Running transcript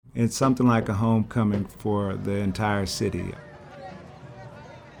It's something like a homecoming for the entire city.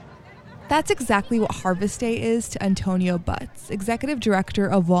 That's exactly what Harvest Day is to Antonio Butts, executive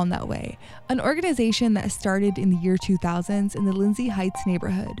director of Walnut Way, an organization that started in the year 2000s in the Lindsay Heights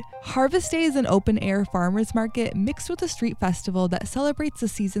neighborhood. Harvest Day is an open-air farmers market mixed with a street festival that celebrates the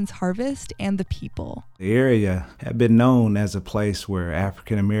season's harvest and the people. The area had been known as a place where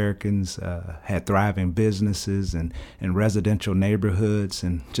African Americans had thriving businesses and residential neighborhoods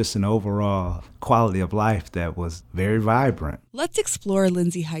and just an overall quality of life that was very vibrant. Let's explore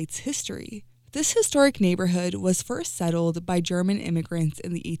Lindsay Heights' history. This historic neighborhood was first settled by German immigrants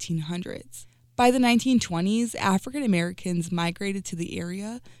in the 1800s. By the 1920s, African Americans migrated to the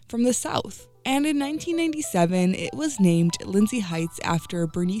area from the South. And in 1997, it was named Lindsay Heights after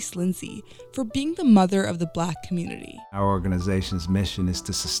Bernice Lindsay for being the mother of the Black community. Our organization's mission is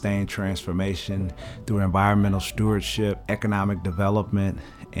to sustain transformation through environmental stewardship, economic development,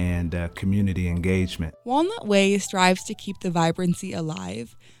 and community engagement. Walnut Way strives to keep the vibrancy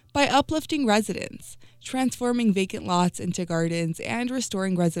alive by uplifting residents, transforming vacant lots into gardens, and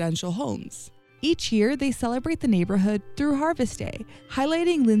restoring residential homes. Each year, they celebrate the neighborhood through Harvest Day,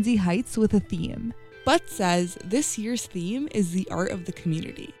 highlighting Lindsay Heights with a theme. Butts says this year's theme is the art of the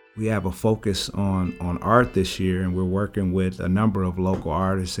community. We have a focus on art this year, and we're working with a number of local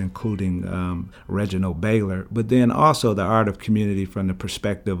artists, including Reginald Baylor, but then also the art of community from the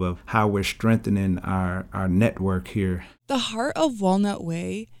perspective of how we're strengthening our network here. The heart of Walnut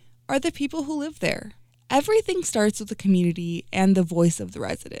Way are the people who live there. Everything starts with the community and the voice of the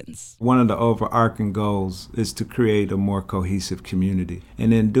residents. One of the overarching goals is to create a more cohesive community.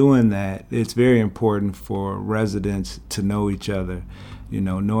 And in doing that, it's very important for residents to know each other. You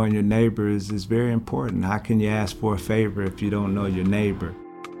know, knowing your neighbors is very important. How can you ask for a favor if you don't know your neighbor?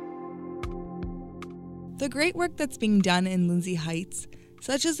 The great work that's being done in Lindsay Heights,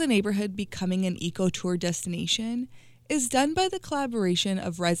 such as the neighborhood becoming an eco-tour destination, is done by the collaboration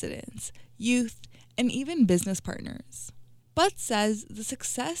of residents, youth, and even business partners. Butts says the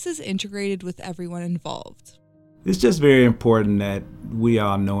success is integrated with everyone involved. It's just very important that we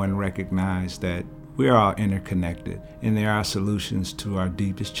all know and recognize that we are all interconnected and there are solutions to our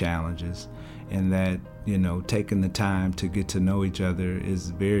deepest challenges, and that, you know, taking the time to get to know each other is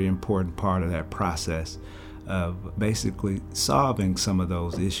a very important part of that process of basically solving some of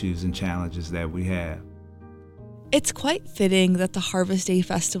those issues and challenges that we have. It's quite fitting that the Harvest Day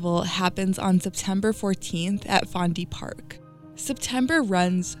Festival happens on September 14th at Fondy Park. September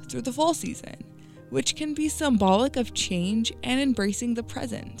runs through the fall season, which can be symbolic of change and embracing the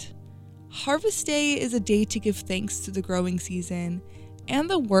present. Harvest Day is a day to give thanks to the growing season and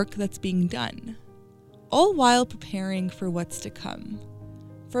the work that's being done, all while preparing for what's to come.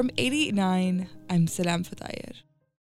 From 88.9, I'm Salam Fatayir.